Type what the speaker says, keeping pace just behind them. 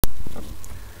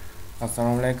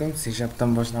Assalomu alaykum. C#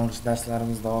 dan boshlang'ich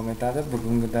darslarimiz davom etadi.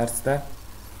 Bugungi darsda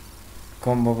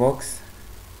ComboBox,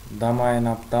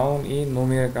 DomainUpDown va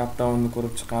NumericDown ni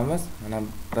ko'rib chiqamiz. Mana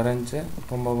birinchi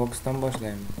ComboBoxdan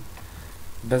boshlaymiz.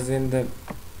 Biz endi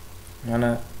mana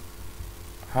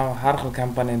har xil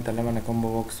komponentlar mana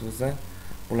ComboBox bo'lsa,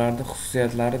 ularning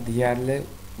xususiyatlari deyarli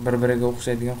bir-biriga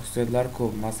o'xshaydigan xususiyatlari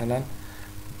ko'p. Masalan,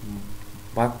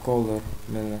 backcolor,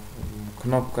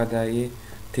 knopkada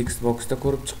textboxda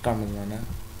ko'rib chiqqanmiz mana.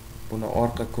 Buni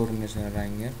orqa ko'rinishi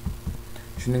rangi.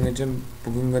 Shuning uchun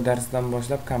bugungi darsdan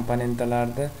boshlab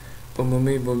komponentlarda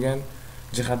umumiy bo'lgan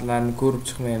jihatlarni ko'rib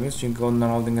chiqmaymiz, chunki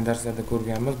undan oldingi darslarda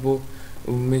ko'rganmiz. Bu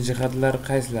umumiy jihatlar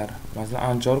qaysilar? Masalan,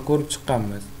 anchor ko'rib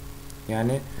chiqqanmiz.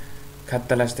 Ya'ni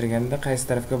kattalashtirganda qaysi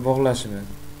tarafga bog'lashimiz.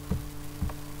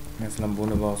 Masalan,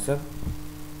 buni bosib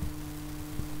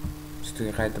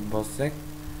ustiga qaytib bossak,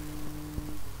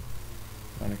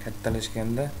 mana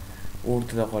kattalashganda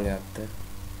o'rtada qolyapti.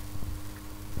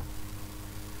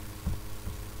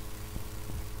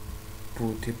 Bu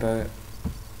tepa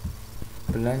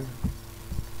bilan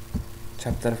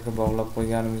chap tarafga bog'lab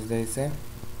qo'yganimizda esa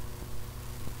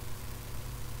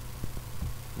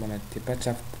mana tepa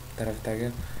chap tarafdagi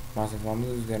masofamiz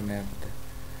o'zgarmayapti.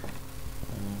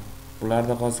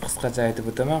 Bularda hozir qisqacha aytib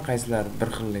o'taman, qaysilar bir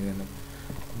xilligini.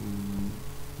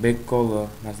 Backcolor,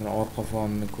 masalan, orqa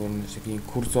fonni ko'rinishi, keyin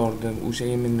kursorda o'sha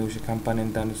imенно o'sha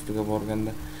komponentning ustiga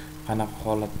borganda qanaqa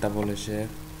holatda bo'lishi.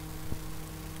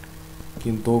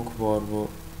 Keyin dock bor, bu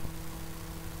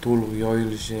to'liq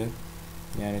yoyilishi,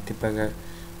 ya'ni tepaga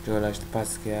joylashdi,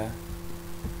 pastga,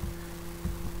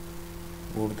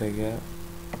 o'rtaga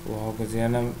va hokazo.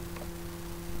 Yana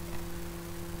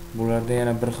bularda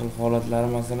yana bir xil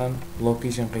holatlari, masalan,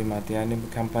 location qiymati, ya'ni bu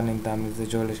komponentimizda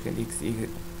joylashgan x,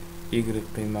 y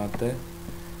qiymati,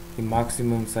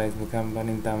 maksimum size, bu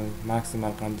komponentimiz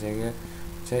maksimal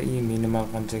qanchagacha, minimal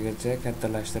qanchagacha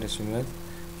kattalashtirishimiz.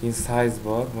 Keyin size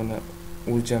bor, buni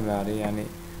o'lchamlari, ya'ni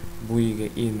bo'yiga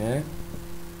eni.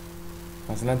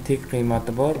 Masalan, tek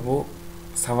qiymati bor, bu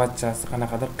savatchasi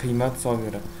qanaqadir qiymat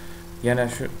solib. Yana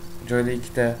shu joyda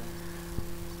ikkita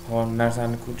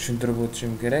narsani tushuntirib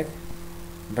o'tishim kerak.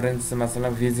 Birinchisi,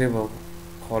 masalan, visible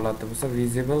holati bo'lsa,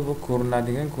 visible bu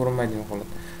ko'rinadigan, ko'rinmaydigan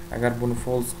holat. Agar buni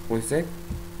false qilib qo'ysak,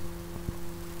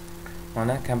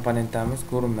 mana komponentimiz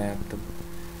ko'rinmayapti.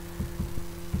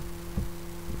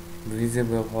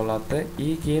 Visible holati,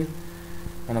 keyin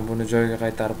mana buni joyiga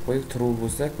qaytarib qo'yib, true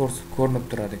bo'lsa, ko'rinib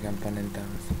turadi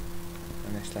komponentimiz.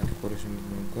 Mana ishlatib ko'rishimiz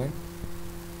mumkin.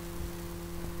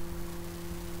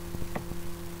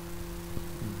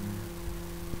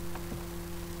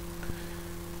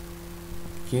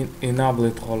 Keyin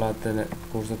enabled holatini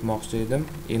ko'rsatmoqchi edim.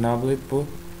 Enabled bu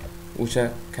o'sha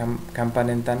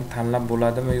komponentni tanlab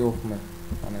bo'ladimi, yo'qmi?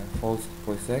 Mana false qilib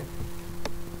qo'ysak,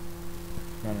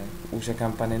 mana o'sha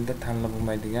komponentni tanlab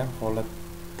bo'lmaydigan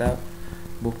holatda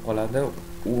bo'lib qoladi.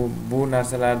 Bu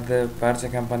narsalarda barcha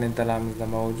komponentlarimizda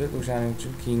mavjud. O'shaning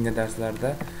uchun keyingi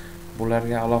darslarda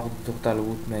bularga alohida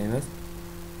to'xtalib o'tmaymiz.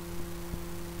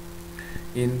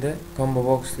 Endi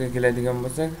ComboBoxga keladigan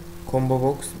bo'lsak,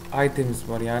 ComboBox items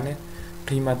bor, ya'ni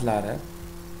qiymatlari.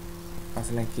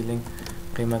 Masalan, keling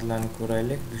qiymatlarni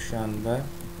ko'raylik. Dushanba,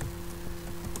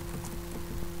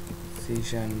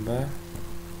 seshanba,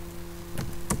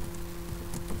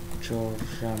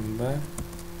 chorshanba,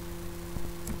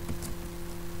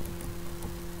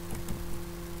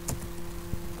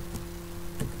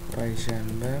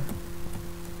 payshanba,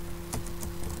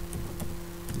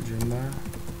 juma,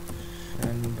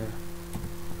 shanba.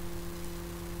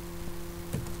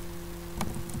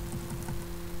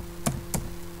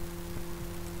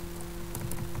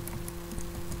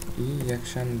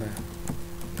 Yakshanba.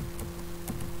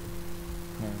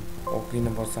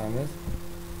 O'qini bosamiz.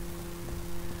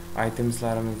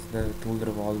 Itemslarimizni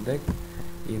to'ldirib oldik.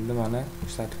 Endi mana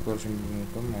ishlatib ko'rishimiz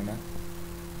mumkin. Mana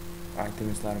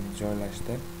itemslarimiz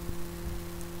joylashdi.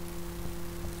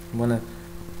 Buni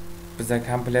biz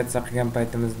kompilyasiya qilgan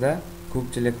paytimizda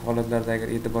ko'pchilik holatlarda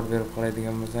agar e'tibor berib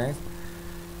qaraydigan bo'lsangiz,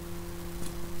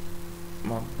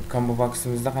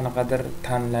 ComboBoximizda qanaqadir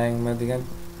tanlangmi degan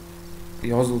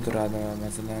yozuv turadi,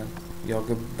 masalan,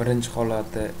 yoki birinchi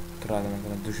holati turadi,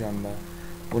 masalan, dushanba.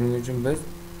 Buning uchun biz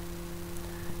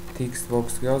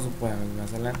textboxga yozib qo'yamiz,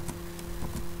 masalan,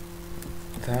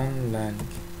 tanlang.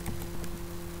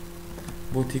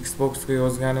 Bu textboxga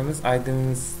yozganimiz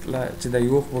itemslar ichida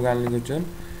yo'q bo'lganligi uchun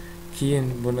keyin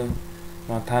buni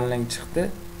tanlang chiqdi.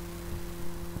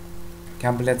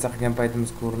 Kompilyasiya qilgan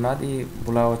paytimiz ko'rinadi,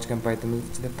 bular ochgan paytimiz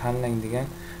ichida tanlang degan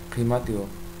qiymat yo'q.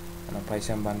 Mana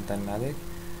payshanbani tanladik.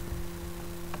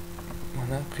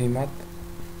 Mana qiymat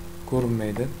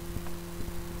ko'rinmaydi.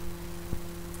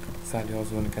 sal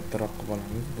yozuvni kattaroq qilib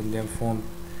olamiz. Bunda ham font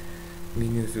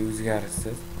menyusi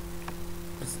o'zgarishsiz.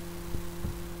 Biz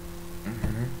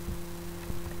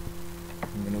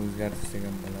buni o'zgartirsak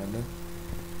ham bo'ladi.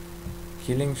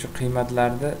 Keling shu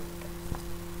qiymatlarni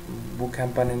bu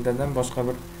komponentdan boshqa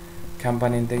bir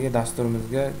komponentga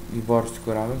dasturimizga yuborishni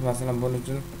ko'ramiz. Masalan, buning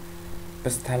uchun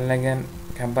biz tanlagan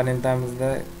komponentimizda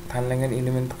tanlangan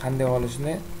elementni qanday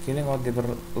olishni keling oddiy bir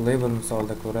label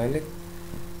misolida ko'raylik.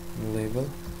 Label.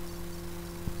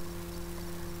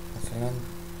 Masalan,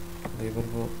 label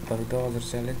bu birda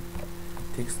hozirchalik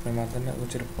tekst qiymatini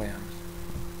o'chirib qo'yamiz.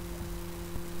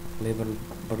 Label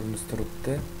birimiz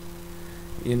turibdi.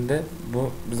 Endi bu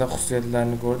biza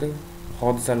xususiyatlarni ko'rdik.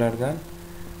 Hodisalardan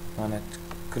mana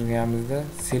kirganimizda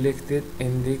selected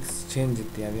index changed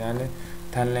deyapti. Ya'ni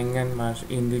tanlangan mana shu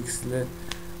indeksli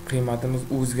qiymatimiz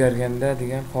o'zgarganda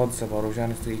degan hodisa bor.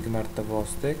 O'shani ustiga 2 marta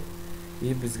bosdik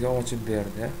va bizga ochib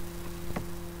berdi.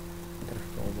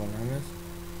 Tarafga olib olamiz.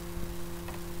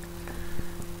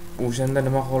 O'shanda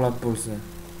nima holat bo'lsin?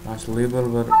 Mana shu label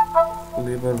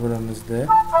birimizda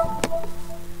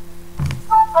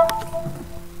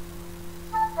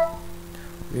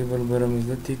label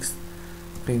birimizda text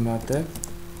qiymati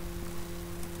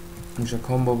o'sha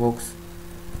ComboBox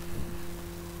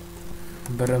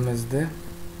birimizda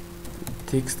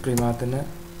text qiymatini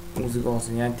o'ziga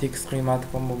olsin. Ya'ni text qiymati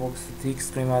ComboBox text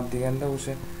qiymati deganda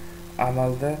o'sha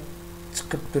amalda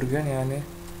chiqib turgan, ya'ni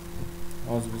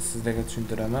hozir sizlarga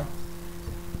tushuntiraman.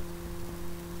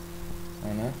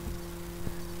 Mana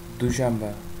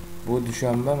dushanba. Bu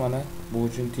dushanba, mana bu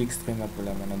uchun text qiymat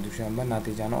bilan mana dushanba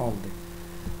natijani oldik.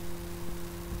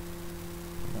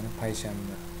 Mana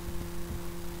payshanba.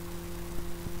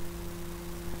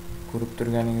 Ko'rib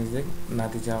turganingizdek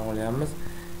natijani olyapmiz.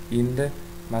 Endi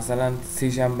masalan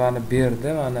seshanbani berdi,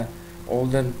 mana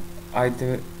oldin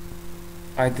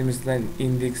itemizdan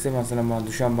indeksi masalan mana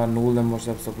dushanba 0 dan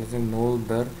boshlab hisoblasak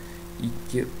 0 1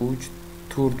 2 3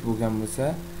 4 bo'lgan bo'lsa,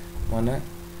 mana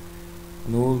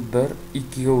 0 1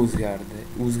 2 ga o'zgardi.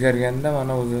 O'zgarganda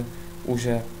mana o'zi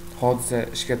o'sha hodisa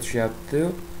ishga tushyapti,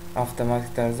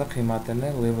 avtomatik tarzda qiymatini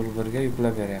level 1 ga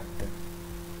yuklab beryapti.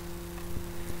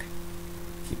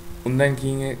 Undan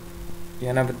keyin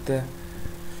yana bitta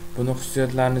buni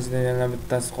xususiyatlarini yana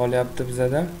bittasi qolyapti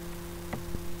bizada.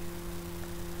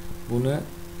 Buni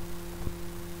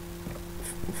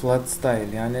flat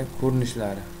style, ya'ni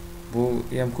ko'rinishlari. Bu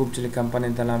ham ko'pchilik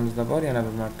komponentlarimizda bor. Yana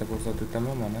bir marta ko'rsatib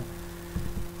o'taman. Mana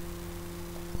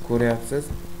ko'ryapsiz,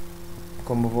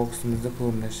 ComboBox'imizda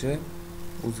ko'rinishi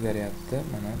o'zgaryapti.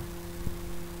 Mana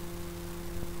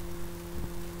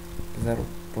bizlar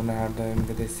buni har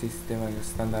doimgidek sistemaga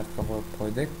standartga qo'yib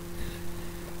qo'ydik.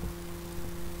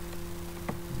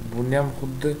 Buni ham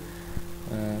xuddi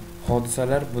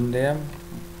hodisalar bunda ham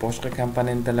boshqa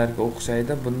komponentlarga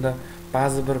o'xshaydi. Bunda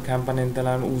ba'zi bir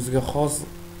komponentlarning o'ziga xos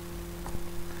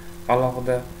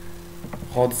alohida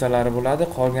hodisalari bo'ladi,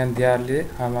 qolgan deyarli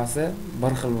hammasi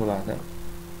bir xil bo'ladi.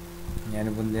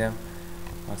 Ya'ni bunda ham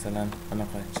masalan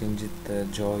anaqa chinjitdi,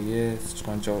 joyi,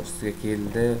 sichqoncha ustiga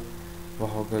keldi va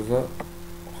hokazo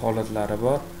holatlari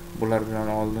bor. Bular bilan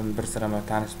oldin bir sirama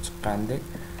tanishib chiqqandik.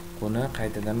 Buni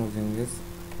qaytadan o'zingiz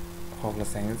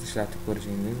xohlasangiz ishlatib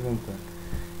ko'rishingiz mumkin.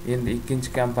 Endi ikkinchi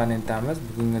komponentimiz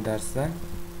bugungi darsda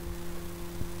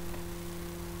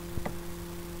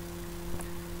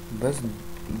biz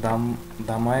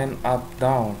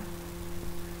DomainUpDown.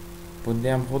 Bunda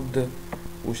ham xuddi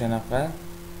o'shanaqa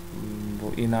bu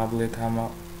enablet hamma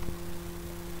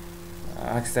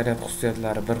aksariyat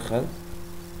xususiyatlari bir xil.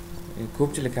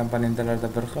 Ko'pchilik komponentlarda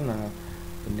bir xil.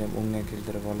 Buni ham o'ngga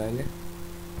keltirib olaylik.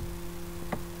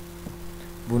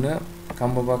 Buni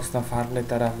ComboBox'dan farqli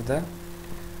tarafida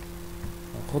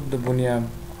xuddi buni ham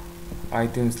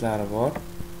itemslari bor.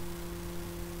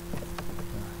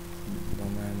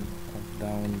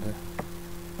 DomainUpDown'da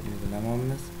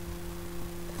bilamanmiz.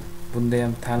 Bunda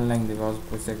ham tanlang deb yozib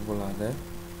qo'ysak bo'ladi.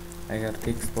 Agar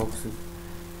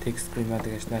text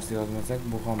qiymatiga hech narsa yozmasak,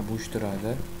 bu ham bo'sh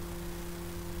turadi.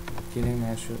 Keling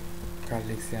mana shu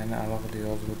kolleksiyani alohida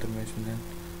yozib o'tirmay shundan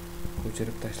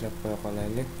ko'chirib tashlab qo'ya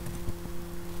qolaylik.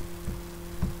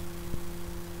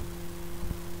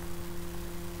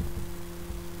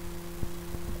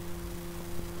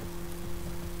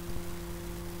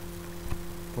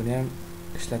 Buni ham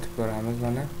ishlatib ko'ramiz.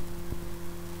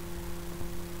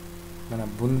 Mana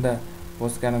bunda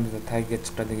bosganimizda tagga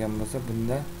chiqadigan bo'lsa,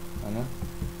 bunda mana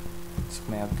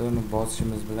chiqmayapti. Uni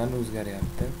bosishimiz bilan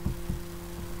o'zgaryapti.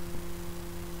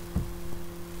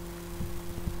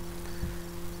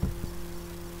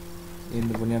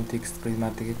 Endi buni ham text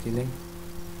qiymatiga keling.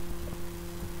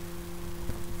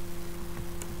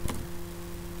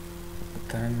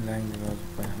 tanlang deb yozib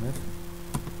qo'yamiz.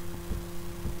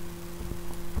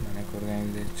 Mana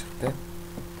ko'rganingizdek chiqdi.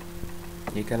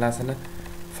 Ikkalasini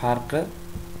farqi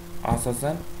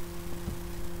asosan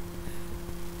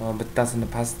bittasini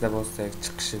pastda bossak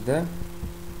chiqishida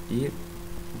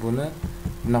buni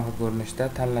bunaqa ko'rinishda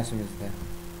tanlashimizda.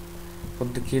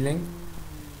 Xuddi keling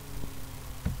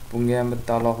bunga ham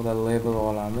bitta alohida label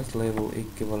olamiz. Label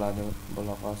 2 bo'ladi,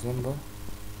 bo'la qolsin bu.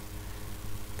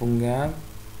 Bunga ham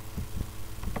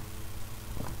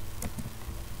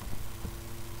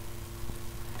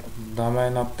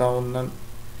DomainUpDowndan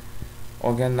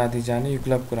olgan natijani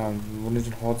yuklab ko'ramiz. Buning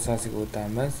uchun hodisasiga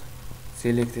o'tamiz.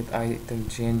 Selected item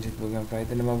changed bo'lgan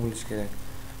paytda nima bo'lishi kerak?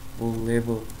 Bu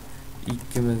label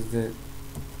 2mizni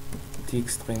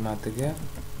text qiymatiga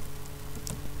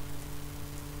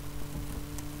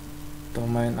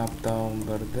DomainUpDown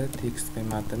 1da text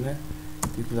qiymatini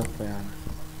yuklab qo'yamiz.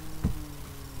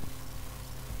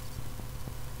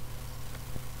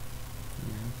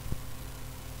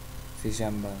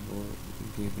 Seshanba bu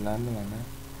bilan mana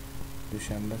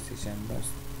dushanba, seshanba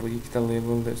bu ikkita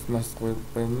labelni ustma-ust qo'yib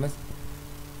qo'yamiz.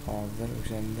 Hozir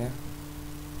o'shanda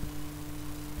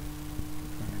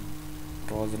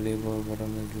hozir label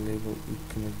birimiz, label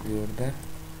 2miz bu yerda.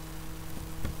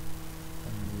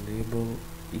 Label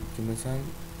 2miz ham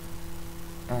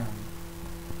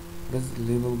biz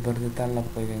label 1ni tanlab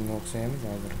qo'yganga o'xshaymiz.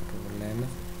 Hozir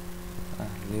to'g'rilaymiz.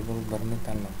 Label 1ni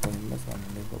tanlab qo'yamiz. Mana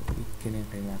label 2ning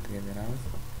qiymatiga beramiz.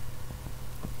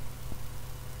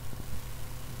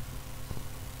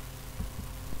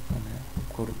 Mana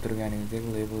ko'rib turganingizdek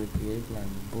label 2ga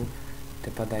yuklandi. Bu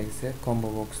tepadagisi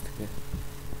ComboBox'niki.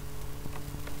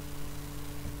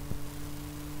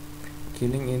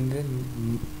 Keling endi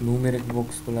NumericBox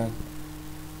bilan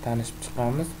tanishib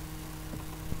chiqamiz.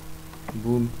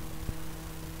 Bu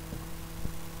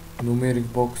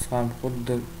NumericBox ham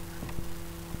xuddi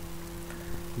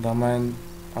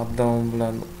DomainUpDown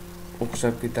bilan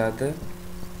o'xshab ketadi.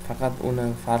 Faqat uni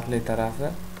farqli tarafi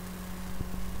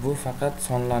bu faqat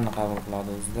sonlarni qabul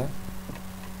qiladi o'zida.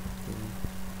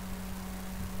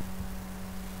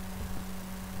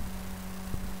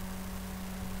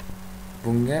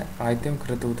 Bunga item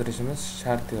kiritib o'tirishimiz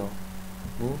shart yo'q.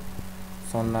 Bu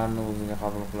sonlarni o'ziga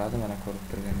qabul qiladi. Mana ko'rib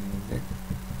turganingizdek.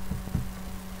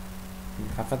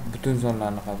 Faqat butun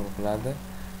sonlarni qabul qiladi.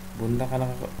 Bunda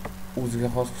qanaqa o'ziga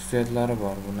xos xususiyatlari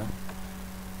bor buni.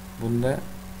 Bunda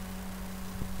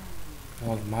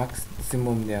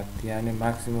maksimum deyapti. Ya'ni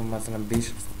maksimum masalan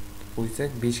 5 qo'ysak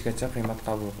 5 gacha qiymat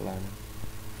qabul qiladi.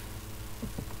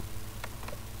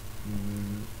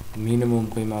 Minimum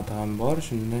qiymati ham bor.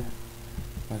 Shunda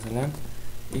masalan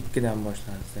 2 dan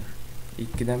boshlansa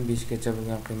 2 dan 5 gacha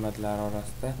bo'lgan qiymatlar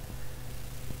orasida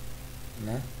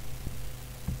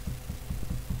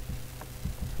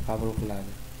qabul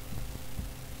qiladi.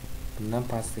 Bundan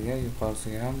pastiga,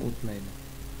 yuqorisiga ham o'tmaydi.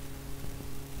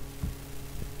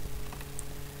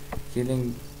 Keling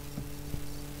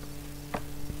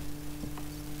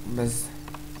biz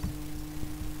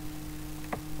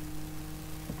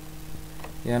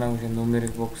yana o'sha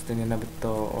NumericBox'dan yana bitta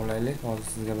olaylik. Hozir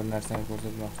sizga bir narsani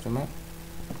ko'rsatmoqchiman.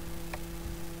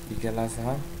 Ikkalasi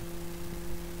ham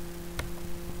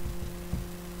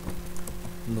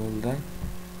 0 dan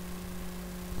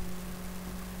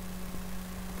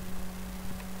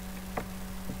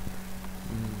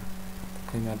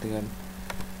qiymatiga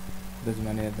biz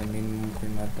mana yerda minimum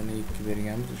qiymatini 2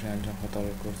 berganmiz. O'shaning uchun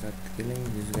xatolik ko'rsatdi. Keling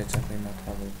 100 gacha qiymat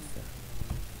qabul qilsa.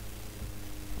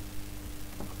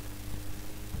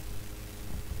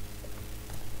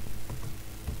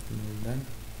 Bundan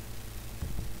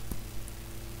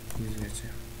 100 gacha.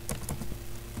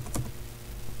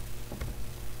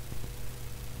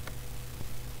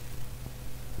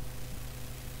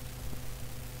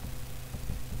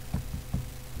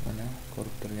 Mana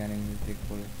ko'rib turganingizdek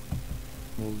bo'lib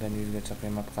 0 dan 100 gacha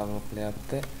qiymat qabul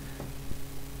qilyapti.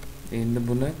 Endi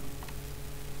buni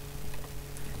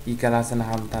ikkalasini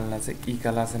ham tanlasak,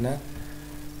 ikkalasini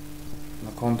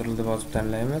Ctrl deb bosib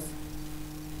tanlaymiz.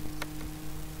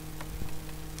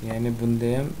 Ya'ni bunda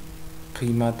ham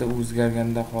qiymati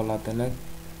o'zgarganda holatini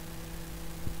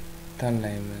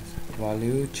tanlaymiz.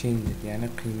 Value changed, ya'ni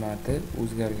qiymati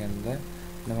o'zgarganda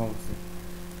nima bo'lsa.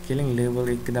 Keling label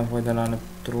 2 dan foydalanib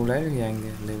turaveraylik.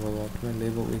 Yangi label olib,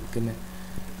 label 2 ni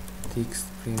text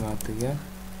qiymatiga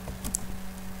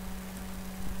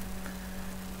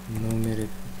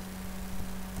numeric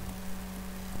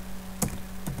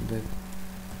deb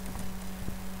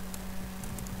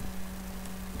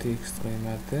text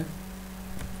qiymati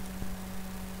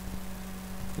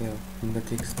yo'q, bunda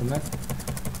text emas,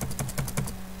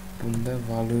 bunda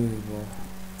value bor.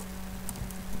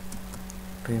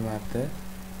 qiymati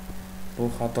bu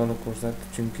xatolik ko'rsatdi,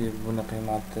 chunki buni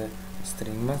qiymati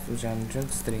string emas, o'shaning uchun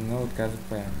stringga o'tkazib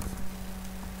qo'yamiz.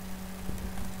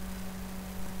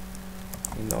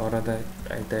 Endi orada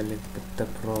aytaylik, bitta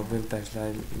probel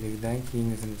tashlaylikdan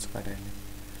keyingisini chiqaraylik.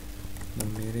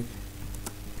 Numeric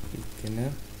 2 ni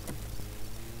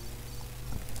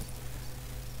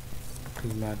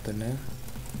qiymatini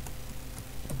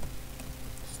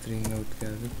stringga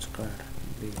o'tkazib chiqar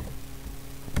deydi.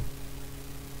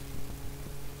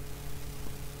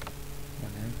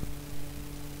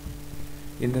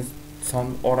 Endi son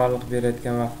oraliq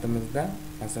berayotgan vaqtimizda,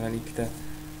 masalan ikkita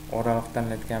oraliq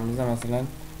tanlayotganimizda, masalan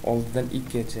 6 dan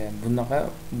 2 gacha bunaqa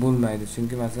bo'lmaydi,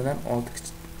 chunki masalan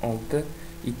 6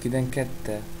 2 dan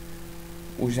katta.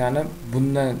 O'shani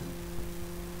bundan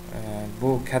bu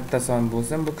katta son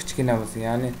bo'lsa, bu kichkina bo'lsa,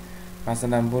 ya'ni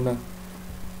masalan buni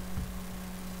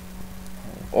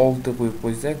 6 qo'yib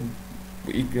qo'ysak,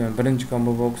 birinchi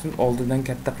ComboBox'ning 6 dan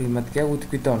katta qiymatga o'tib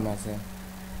keta olmasa,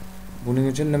 buning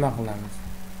uchun nima qilamiz?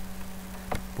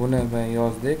 Buni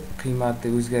yozdik, qiymati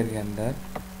o'zgarganda,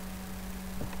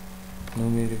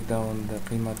 NumericDownda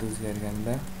qiymati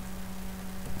o'zgarganda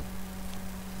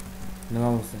nima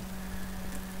bo'lsin?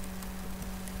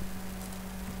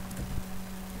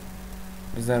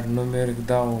 Bizlar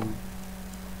NumericDown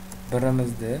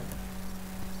birimizda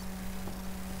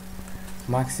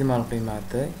maksimum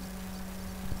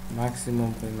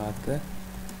qiymati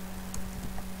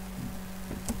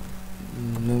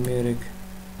NumericDown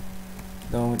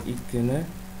 2 ni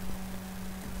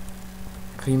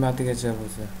qiymatigacha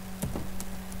bo'lsa,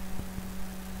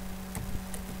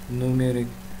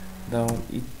 NumericDown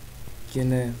 2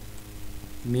 ni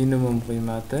minimum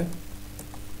qiymati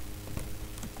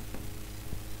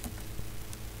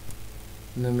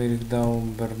NumericDown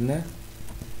 1 ni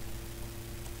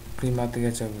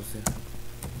qiymatigacha bo'lsa,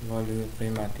 value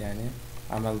qiymat, ya'ni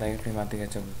amaldagi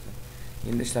qiymatigacha bo'lsa.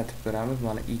 Endi ishlatib ko'ramiz.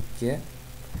 Mana 2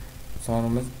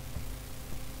 sonimiz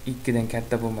 2 dan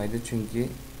katta bo'lmaydi, chunki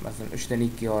masalan 3 dan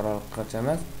 2 oraliqgacha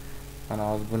emas. Mana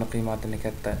hozir buni qiymatini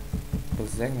katta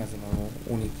qilsak, masalan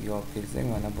 12 ga olib kelsak,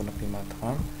 mana buni qiymati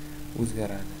ham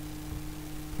o'zgaradi.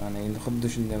 Mana endi xuddi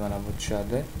shunday mana bu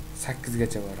tushadi, 8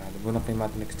 gacha boradi. Buni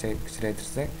qiymatini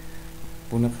kichraytirsak,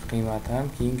 buni qiymati ham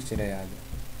keyin kichrayadi.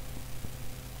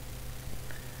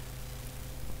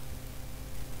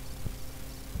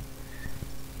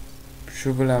 Shu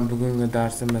bilan bugungi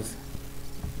darsimiz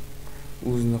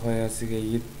o'z nihoyasiga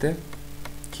yetdi.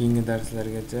 Keyingi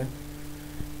darslargacha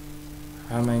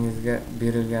hammangizga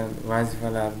berilgan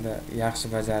vazifalarni yaxshi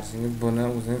bajarishingiz, buni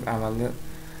o'zingiz amalda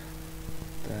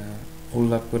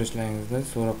qo'llab ko'rishlaringizni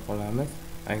so'rab qolamiz.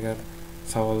 Agar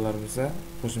savollar bo'lsa,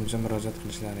 qo'shimcha murojaat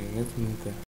qilishlaringiz mumkin.